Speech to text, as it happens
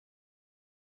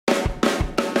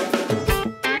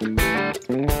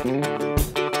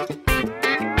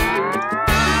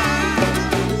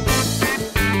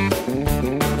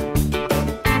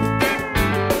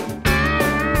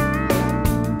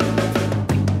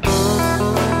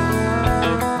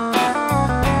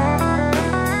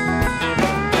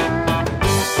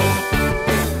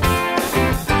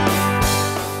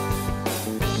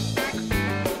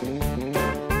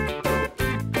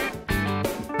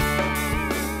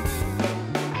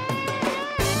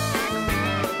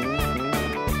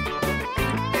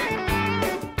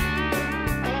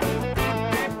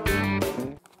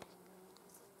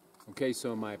Okay,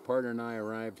 so my partner and I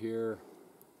arrived here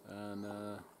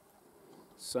on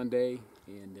Sunday,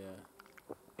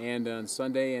 and on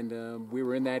Sunday, and we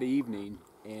were in that evening,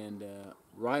 and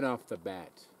right off the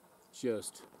bat,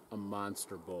 just a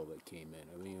monster bull that came in.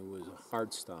 I mean, it was a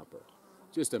heart stomper.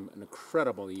 Just an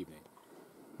incredible evening.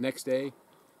 Next day,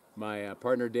 my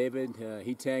partner David,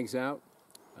 he tags out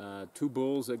 2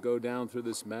 bulls that go down through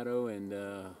this meadow, and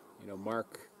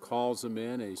Mark calls them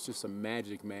in, and he's just a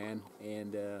magic man.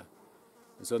 And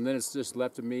so then it's just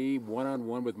left to me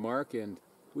one-on-one with Mark, and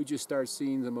we just start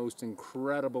seeing the most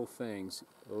incredible things.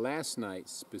 Last night,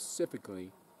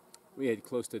 specifically, we had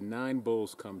close to 9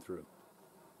 bulls come through.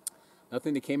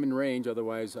 Nothing that came in range,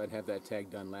 otherwise I'd have that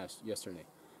tag done yesterday.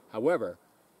 However,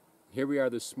 here we are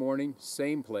this morning,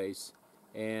 same place,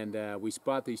 and we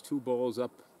spot these 2 bulls up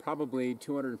probably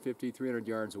 250, 300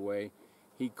 yards away.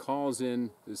 He calls in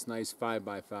this nice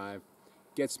 5x5,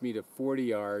 gets me to 40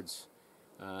 yards,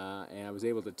 and I was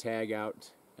able to tag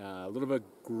out a little bit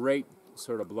great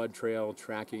sort of blood trail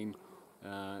tracking.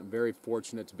 I'm very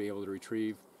fortunate to be able to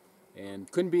retrieve, and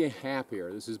couldn't be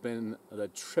happier. This has been the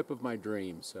trip of my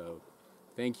dreams. So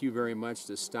thank you very much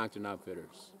to Stockton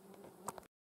Outfitters.